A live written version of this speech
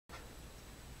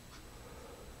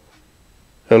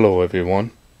Hello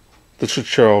everyone, this is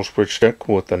Charles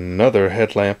BridgTec with another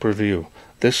headlamp review,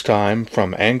 this time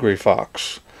from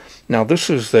AngryFox. Now this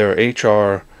is their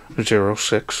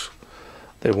HR06.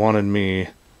 They wanted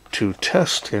me to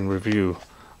test and review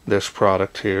this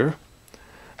product here.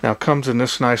 Now it comes in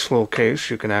this nice little case.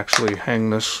 You can actually hang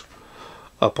this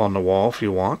up on the wall if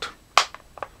you want.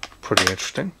 Pretty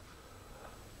interesting.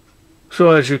 So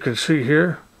as you can see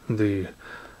here, the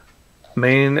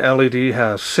main LED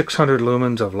has 600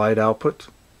 lumens of light output,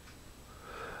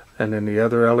 and then the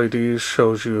other LEDs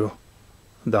shows you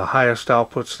the highest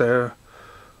outputs there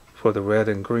for the red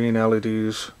and green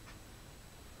LEDs.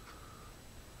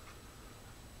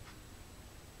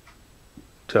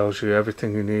 Tells you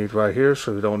everything you need right here,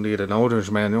 so you don't need an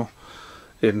owner's manual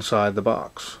inside the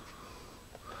box.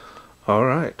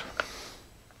 Alright,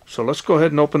 so let's go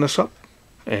ahead and open this up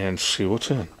and see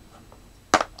what's in.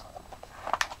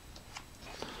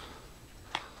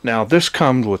 Now this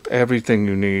comes with everything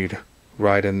you need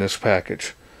right in this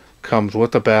package. Comes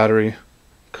with the battery,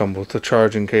 comes with the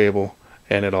charging cable,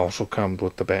 and it also comes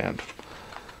with the band.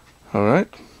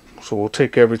 Alright, so we'll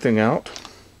take everything out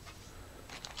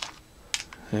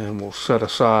and we'll set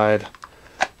aside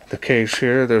the case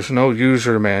here. There's no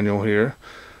user manual here,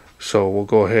 so we'll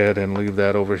go ahead and leave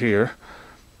that over here.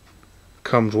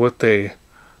 Comes with a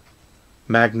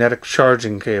magnetic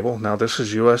charging cable. Now this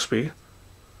is USB.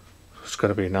 It's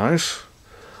going to be nice.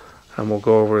 And we'll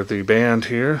go over the band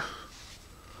here.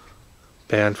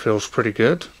 Band feels pretty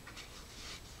good.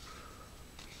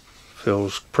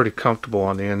 Feels pretty comfortable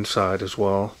on the inside as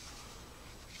well.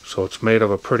 So it's made of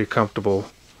a pretty comfortable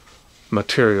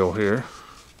material here.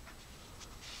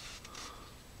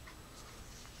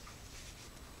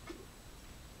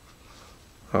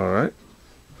 Alright.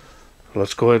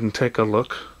 Let's go ahead and take a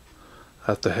look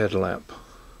at the headlamp.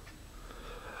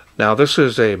 Now this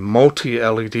is a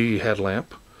multi-LED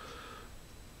headlamp,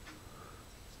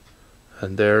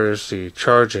 and there is the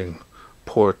charging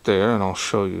port there, and I'll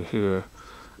show you here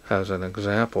as an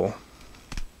example.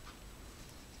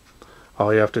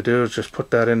 All you have to do is just put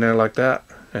that in there like that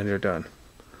and you're done.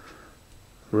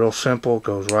 Real simple,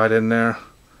 goes right in there,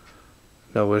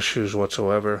 no issues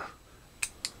whatsoever.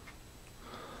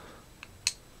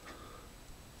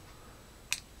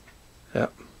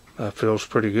 Yep, that feels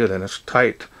pretty good, and it's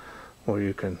tight where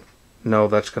you can know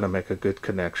that's going to make a good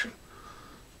connection.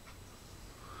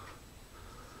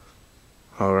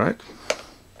 Alright,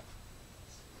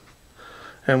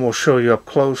 and we'll show you up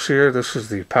close here. This is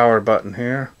the power button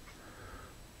here.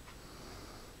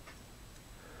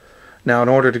 Now in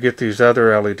order to get these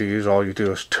other LEDs, all you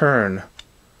do is turn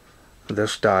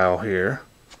this dial here.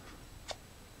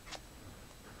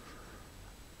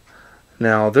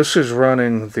 Now this is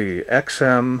running the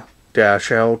XM-L2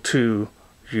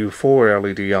 U4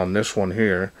 LED on this one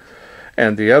here,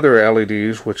 and the other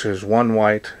LEDs, which is one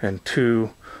white and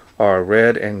two are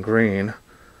red and green,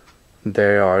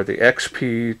 they are the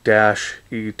XP-E2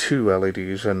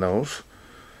 LEDs in those,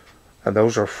 and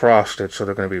those are frosted, so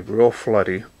they're going to be real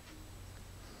floody.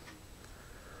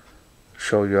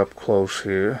 Show you up close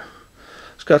here.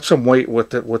 It's got some weight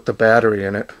with it, with the battery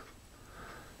in it.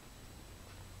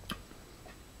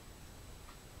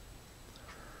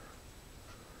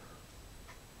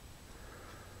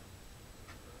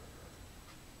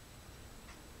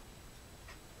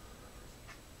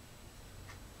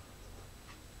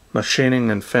 Machining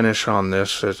and finish on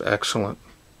this is excellent.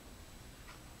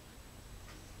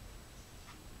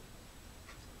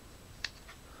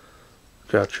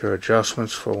 Got your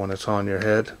adjustments for when it's on your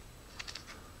head.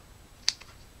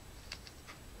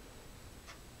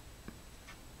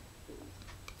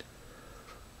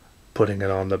 Putting it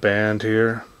on the band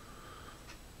here.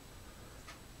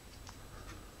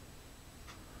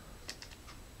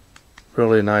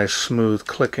 Really nice smooth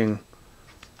clicking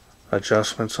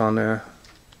adjustments on there.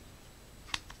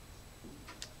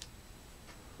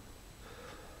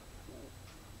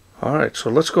 Alright, so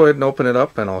let's go ahead and open it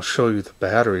up and I'll show you the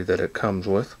battery that it comes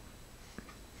with.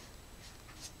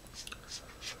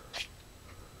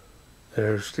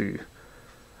 There's the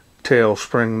tail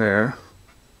spring there.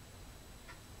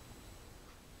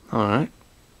 Alright.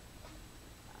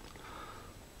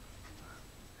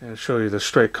 And show you the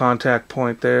straight contact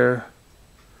point there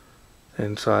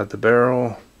inside the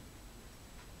barrel.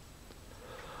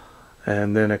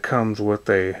 And then it comes with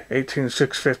a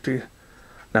 18650.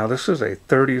 Now this is a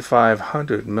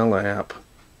 3500 milliamp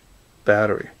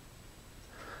battery.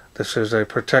 This is a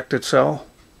protected cell.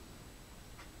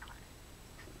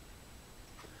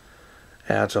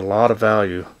 Adds a lot of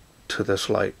value to this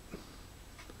light.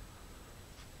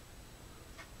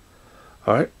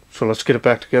 Alright, so let's get it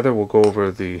back together. We'll go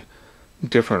over the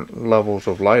different levels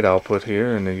of light output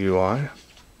here in the UI.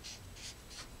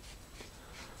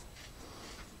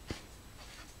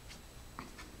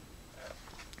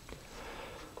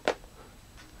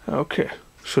 Okay,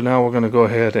 so now we're going to go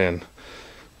ahead and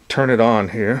turn it on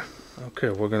here. Okay,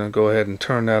 we're going to go ahead and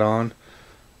turn that on.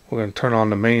 We're going to turn on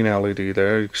the main LED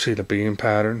there. You can see the beam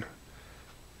pattern.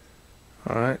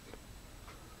 Alright.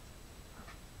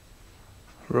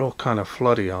 Real kind of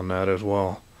floody on that as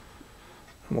well.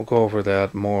 And we'll go over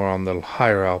that more on the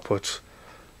higher outputs.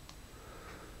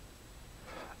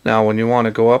 Now when you want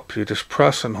to go up, you just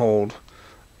press and hold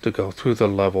to go through the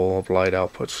level of light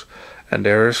outputs. And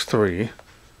there is 3.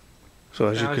 So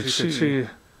as you can see,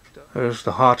 there's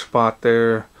the hot spot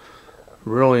there.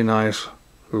 Really nice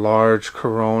large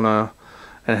corona.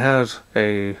 And it has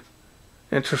a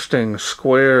interesting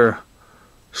square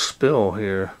spill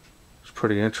here. It's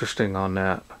pretty interesting on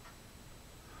that.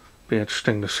 Be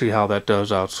interesting to see how that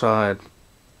does outside.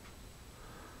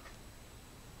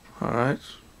 Alright.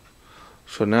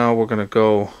 So now we're going to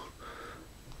go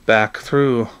back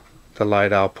through the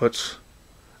light outputs.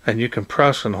 And you can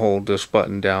press and hold this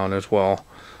button down as well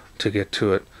to get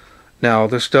to it. Now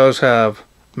this does have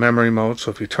memory mode,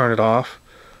 so if you turn it off,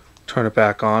 turn it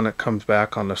back on, it comes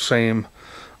back on the same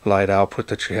light output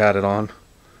that you had it on.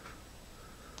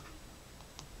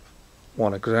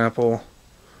 One example.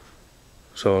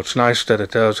 So it's nice that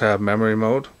it does have memory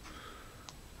mode.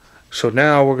 So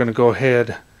now we're going to go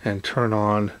ahead and turn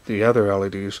on the other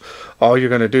LEDs. All you're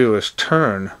going to do is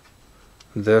turn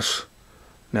this.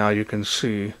 Now you can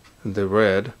see the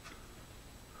red.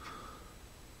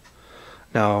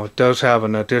 Now it does have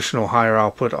an additional higher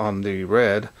output on the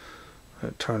red.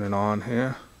 Turn it on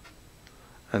here.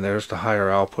 And there's the higher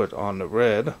output on the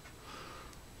red.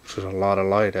 Which is a lot of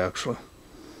light actually.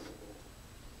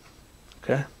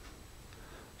 Okay.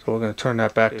 So we're going to turn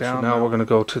that back down. So now we're going to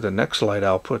go to the next light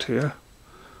output here.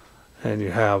 And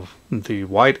you have the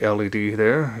white LED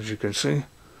there, as you can see.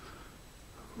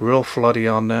 Real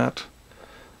floody on that.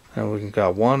 And we've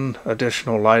got one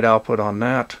additional light output on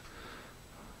that.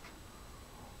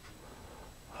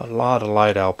 A lot of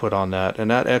light output on that.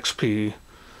 And that XP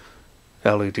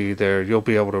LED there, you'll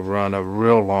be able to run a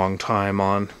real long time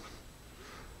on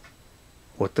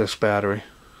with this battery,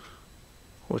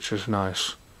 which is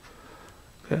nice.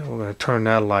 Okay, we're going to turn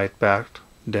that light back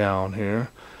down here.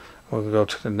 We're going to go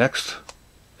to the next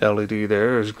LED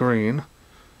there, is green.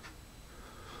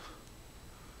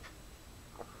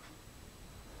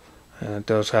 And it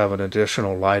does have an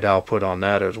additional light output on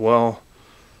that as well,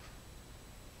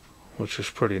 which is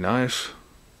pretty nice.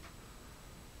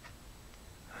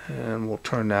 And we'll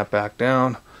turn that back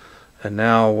down. And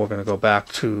now we're going to go back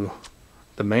to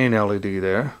the main LED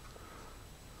there.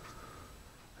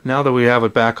 Now that we have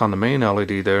it back on the main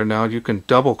LED there, now you can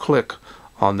double click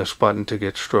on this button to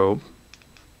get strobe.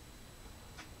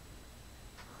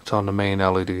 It's on the main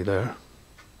LED there.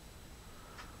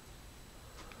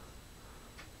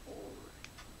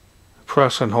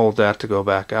 Press and hold that to go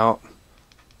back out.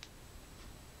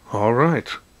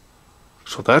 Alright,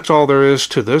 so that's all there is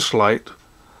to this light.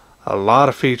 A lot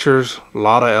of features, a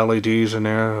lot of LEDs in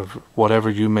there of whatever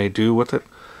you may do with it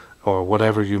or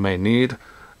whatever you may need.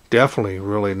 Definitely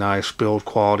really nice build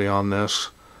quality on this.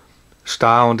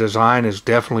 Style and design is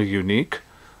definitely unique.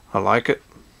 I like it.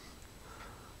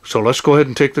 So let's go ahead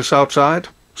and take this outside,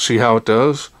 see how it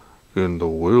does in the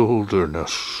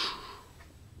wilderness.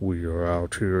 We are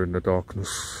out here in the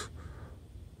darkness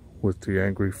with the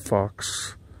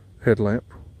AngryFox headlamp,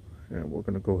 and we're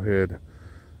going to go ahead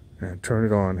and turn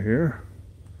it on here.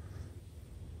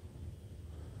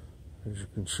 As you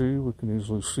can see, we can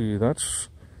easily see that's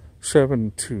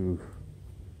 7 to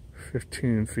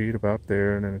 15 feet about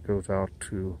there, and then it goes out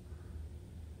to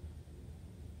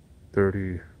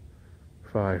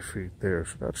 35 feet there.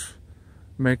 So that's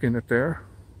making it there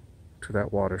to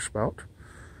that water spout.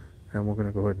 And we're going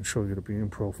to go ahead and show you the beam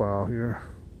profile here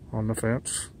on the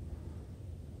fence.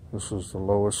 This is the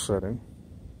lowest setting.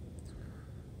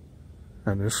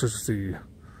 And this is the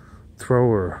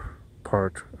thrower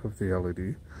part of the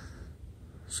LED.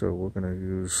 So we're going to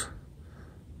use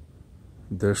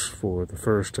this for the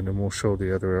first, and then we'll show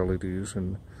the other LEDs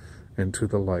and into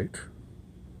the light.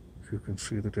 So you can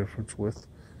see the difference with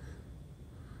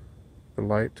the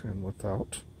light and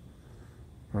without.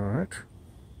 Alright.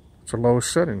 It's the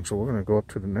lowest setting, so we're going to go up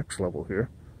to the next level here.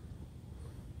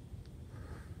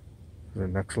 The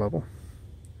next level.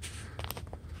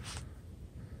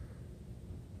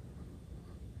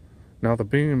 Now the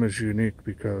beam is unique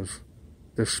because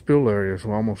this spill area is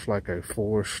almost like a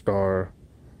 4-star,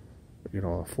 a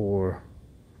 4-pin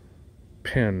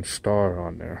star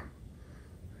on there.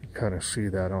 You kind of see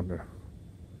that on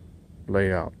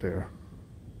layout there.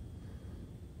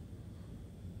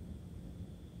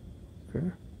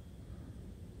 Okay.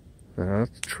 Now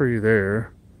that tree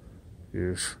there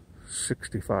is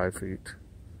 65 feet.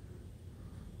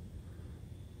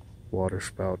 Water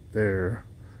spout there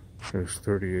is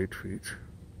 38 feet.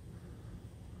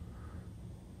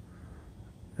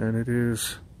 And it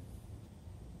is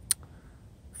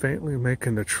faintly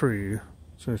making the tree.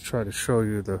 So let's try to show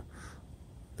you the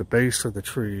base of the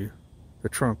tree. The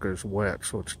trunk is wet,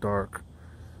 so it's dark,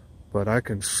 but I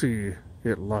can see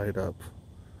it light up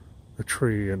the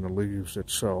tree and the leaves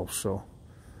itself. So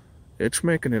it's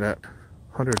making it at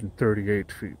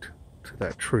 138 feet to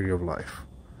that tree of life.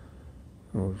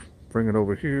 I'll bring it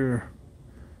over here.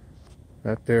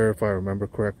 That there, if I remember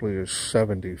correctly, is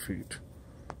 70 feet.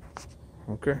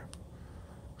 Okay,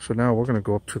 so now we're going to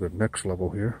go up to the next level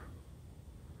here.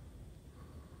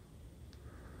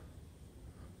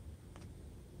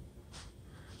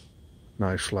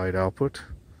 Nice light output.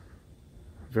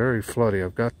 Very floody.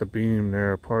 I've got the beam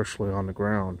there partially on the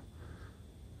ground.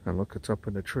 And look, it's up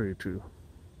in the tree too.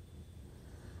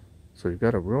 So you've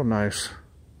got a real nice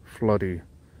floody,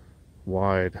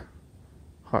 wide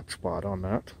hot spot on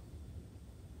that.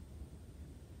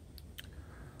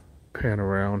 Pan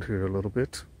around here a little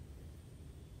bit.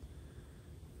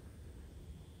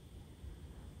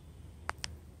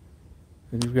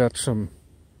 And you've got some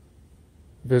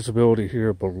visibility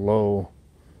here below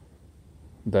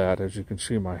that. As you can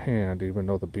see, my hand, even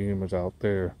though the beam is out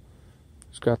there,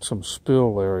 it's got some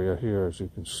spill area here, as you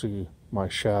can see my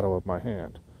shadow of my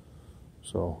hand.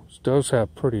 So it does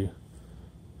have pretty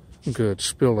good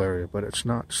spill area, but it's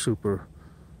not super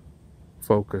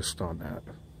focused on that.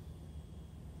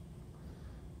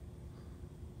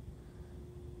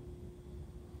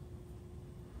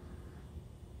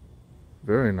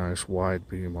 Very nice wide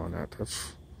beam on that.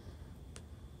 That's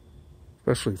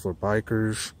especially for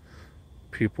bikers,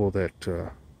 people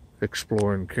that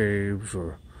explore in caves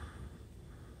or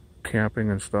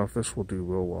camping and stuff. This will do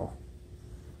real well.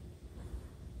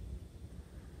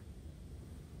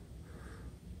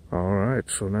 Alright,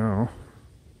 so now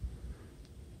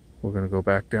we're going to go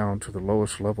back down to the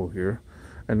lowest level here.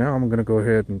 And now I'm going to go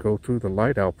ahead and go through the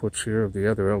light outputs here of the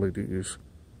other LEDs.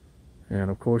 And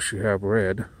of course you have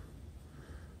red.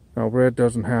 Now red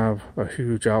doesn't have a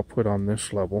huge output on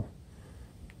this level,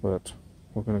 but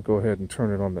we're going to go ahead and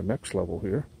turn it on the next level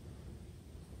here.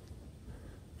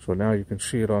 So now you can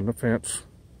see it on the fence.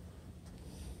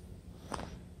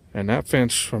 And that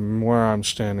fence from where I'm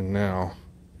standing now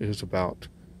is about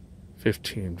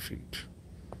 15 feet.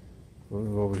 We'll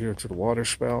go over here to the water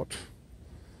spout.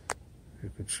 You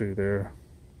can see there,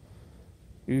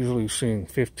 easily seeing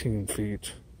 15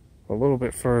 feet. A little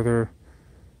bit further,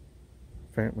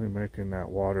 faintly making that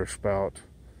water spout,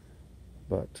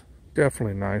 but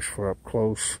definitely nice for up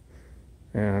close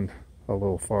and a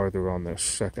little farther on this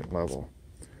second level.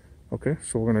 Okay,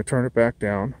 so we're going to turn it back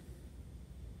down.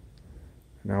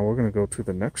 Now we're going to go to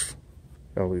the next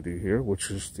LED here,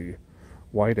 which is the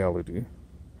white LED.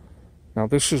 Now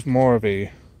this is more of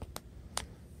a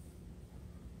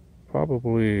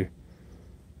probably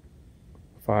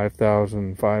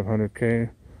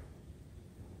 5,500K.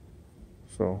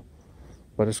 So,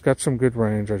 but it's got some good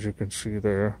range, as you can see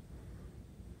there.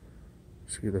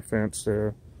 See the fence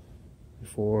there,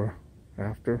 before,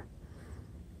 after.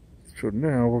 So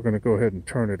now we're going to go ahead and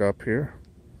turn it up here.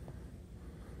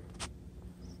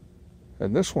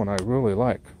 And this one I really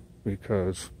like,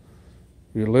 because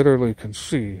you literally can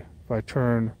see, if I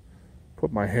turn,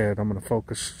 put my head, I'm going to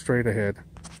focus straight ahead,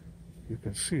 you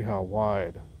can see how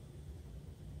wide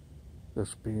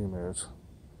this beam is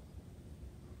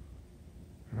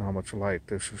and how much light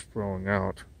this is throwing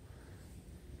out.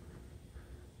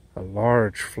 A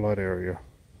large flood area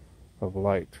of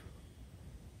light.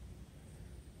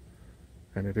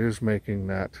 And it is making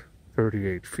that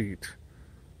 38 feet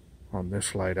on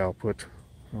this light output.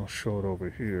 I'll show it over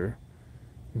here.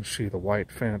 You can see the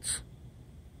white fence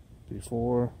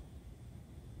before,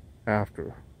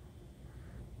 after.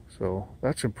 So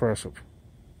that's impressive.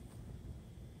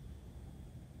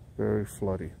 Very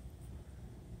floody.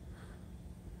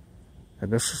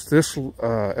 And this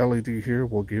LED here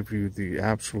will give you the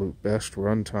absolute best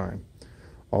run time,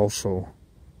 also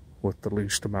with the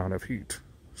least amount of heat.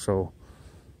 So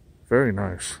very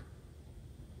nice.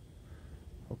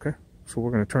 Okay, so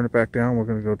we're going to turn it back down. We're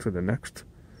going to go to the next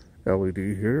LED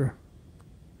here,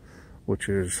 which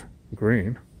is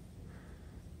green.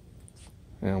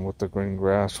 And with the green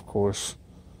grass, of course,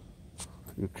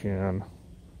 you can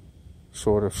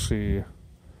sort of see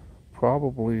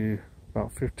probably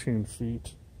about 15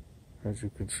 feet. As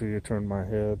you can see, I turned my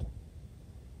head.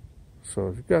 So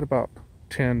you've got about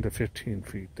 10 to 15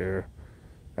 feet there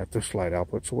at this light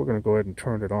output. So we're going to go ahead and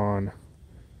turn it on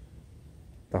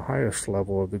the highest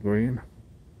level of the green.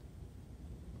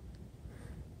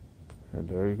 And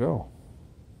there you go.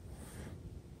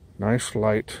 Nice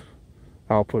light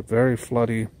output, very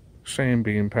floody. Same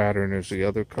beam pattern as the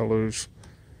other colors,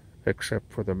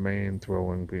 except for the main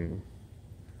throwing beam.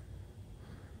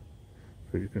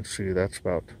 So you can see that's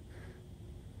about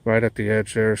right at the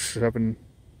edge there, 7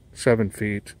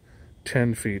 feet,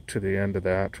 10 feet to the end of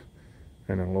that,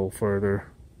 and a little further.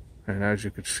 And as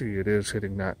you can see, it is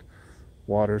hitting that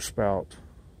water spout.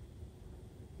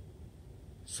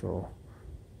 So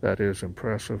that is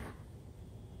impressive.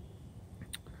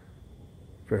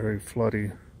 Very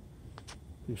floody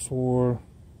before,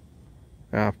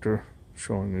 after,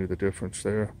 showing you the difference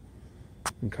there.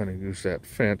 And kind of use that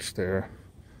fence there,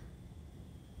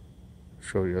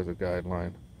 show you as a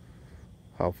guideline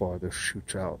how far this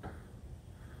shoots out.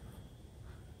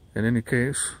 In any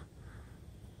case,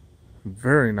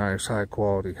 very nice high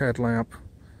quality headlamp.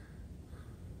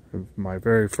 My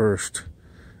very first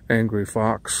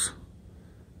AngryFox,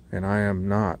 and I am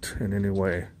not in any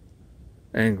way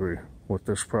angry with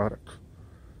this product.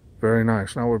 Very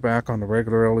nice. Now we're back on the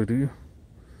regular LED,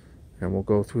 and we'll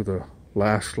go through the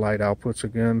last light outputs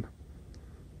again.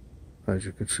 As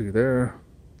you can see there,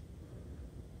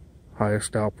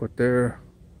 highest output there.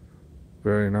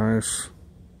 Very nice.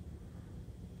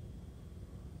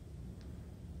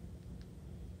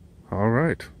 All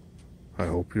right. I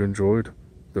hope you enjoyed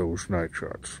those night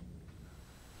shots.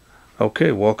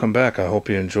 Okay, welcome back. I hope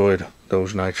you enjoyed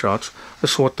those night shots.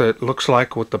 This is what that looks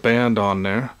like with the band on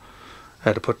there.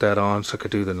 Had to put that on so I could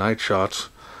do the night shots.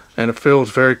 And it feels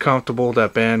very comfortable.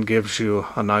 That band gives you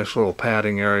a nice little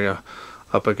padding area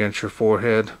up against your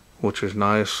forehead, which is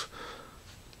nice.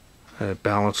 And it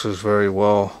balances very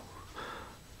well.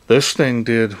 This thing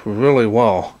did really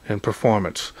well in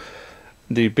performance.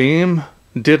 The beam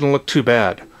didn't look too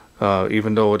bad.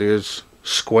 Even though it is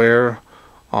square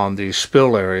on the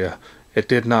spill area, it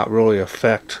did not really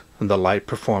affect the light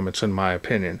performance in my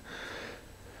opinion.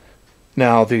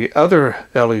 Now the other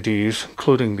LEDs,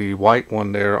 including the white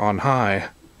one there on high,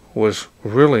 was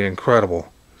really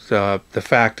incredible. The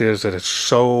fact is that it's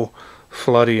so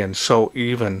floody and so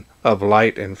even of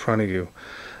light in front of you.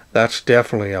 That's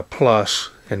definitely a plus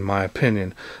in my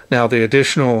opinion. Now the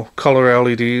additional color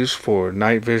LEDs for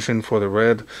night vision for the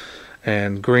red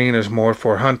and green is more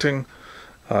for hunting.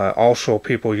 Also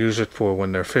people use it for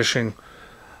when they're fishing.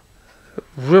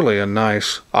 Really a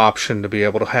nice option to be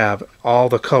able to have all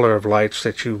the color of lights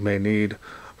that you may need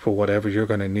for whatever you're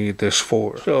going to need this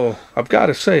for. So I've got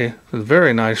to say, it's a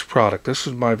very nice product. This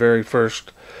is my very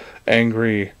first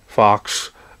AngryFox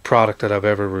product that I've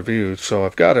ever reviewed, so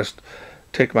I've got to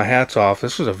take my hats off.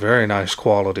 This is a very nice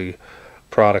quality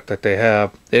product that they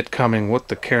have. It coming with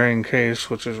the carrying case,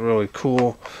 which is really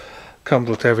cool. Comes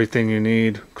with everything you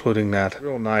need, including that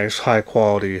real nice high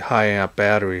quality high amp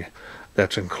battery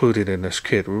that's included in this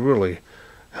kit. It really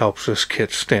helps this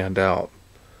kit stand out.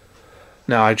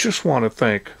 Now I just want to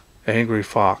thank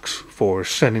AngryFox for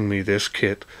sending me this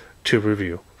kit to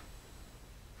review.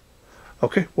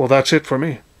 Okay, well that's it for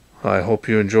me. I hope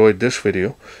you enjoyed this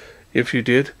video. If you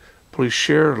did, please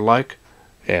share, like,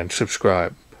 and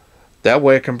subscribe. That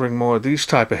way I can bring more of these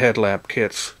type of headlamp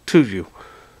kits to you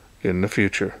in the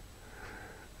future.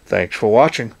 Thanks for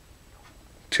watching.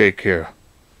 Take care.